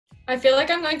I feel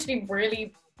like I'm going to be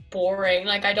really boring.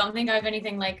 Like, I don't think I have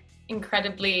anything like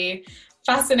incredibly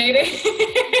fascinating.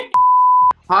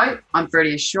 Hi, I'm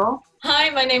Ferdia Shaw.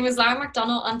 Hi, my name is Lara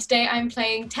McDonnell, and today I'm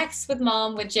playing Text with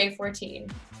Mom with J14.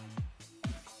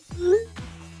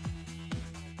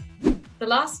 The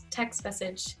last text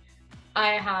message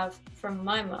I have from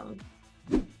my mum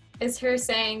is her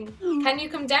saying, "Can you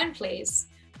come down, please?"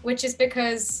 Which is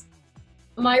because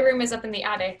my room is up in the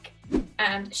attic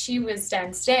and she was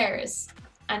downstairs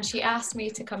and she asked me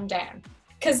to come down.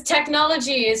 Because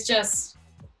technology is just,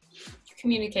 you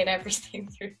communicate everything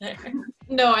through there.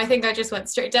 No, I think I just went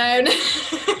straight down.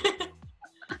 To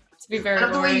be very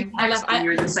boring.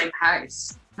 You're in the same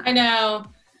house. I know.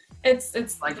 It's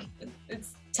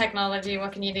technology.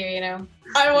 What can you do, you know?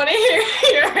 I want to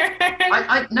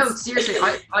hear No, seriously,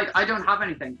 I don't have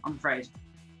anything, I'm afraid.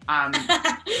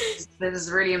 This is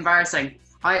really embarrassing.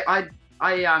 I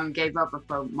gave up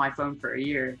my phone for a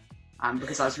year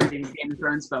because I was reading Game of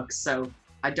Thrones books, so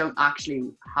I don't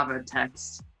actually have a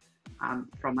text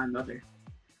from my mother.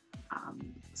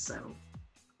 So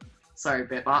sorry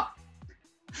about that.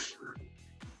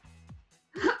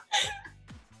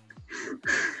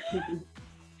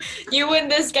 You win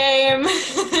this game.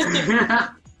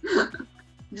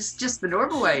 just the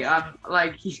normal way.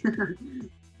 Like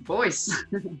voice.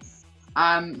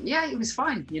 Yeah, it was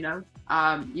fine, you know.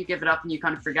 You give it up and you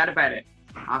kind of forget about it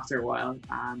after a while.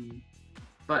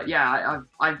 But yeah,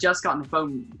 I've just gotten the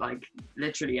phone like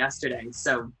literally yesterday,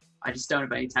 so I just don't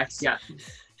have any texts yet.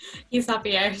 He's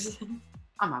happy out.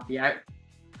 I'm happy out.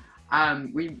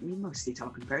 We mostly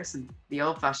talk in person, the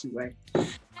old-fashioned way.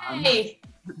 Hey,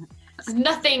 there's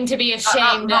nothing to be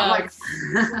ashamed of. Like...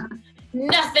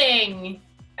 Nothing.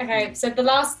 Okay, so the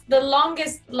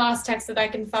last text that I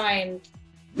can find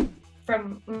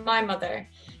from my mother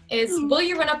is, "Will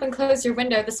you run up and close your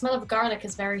window? The smell of garlic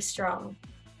is very strong."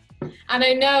 And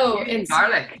I know it's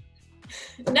garlic.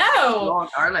 No. Raw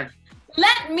garlic.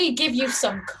 Let me give you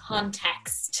some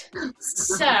context.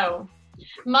 So,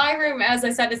 my room, as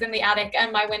I said, is in the attic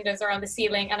and my windows are on the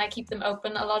ceiling, and I keep them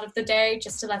open a lot of the day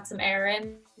just to let some air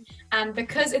in. And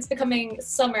because it's becoming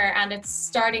summer and it's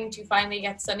starting to finally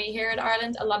get sunny here in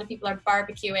Ireland, a lot of people are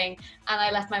barbecuing, and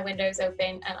I left my windows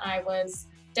open, and I was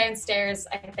downstairs,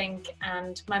 I think,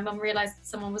 and my mum realised that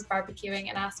someone was barbecuing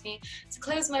and asked me to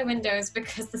close my windows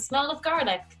because the smell of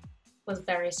garlic was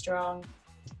very strong.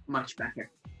 Much better.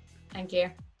 Thank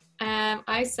you.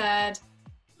 I said,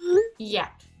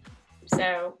 yep.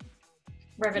 So,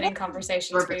 riveting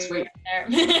conversation there.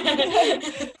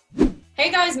 Hey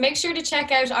guys, make sure to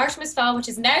check out Artemis Fowl, which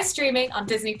is now streaming on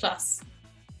Disney+.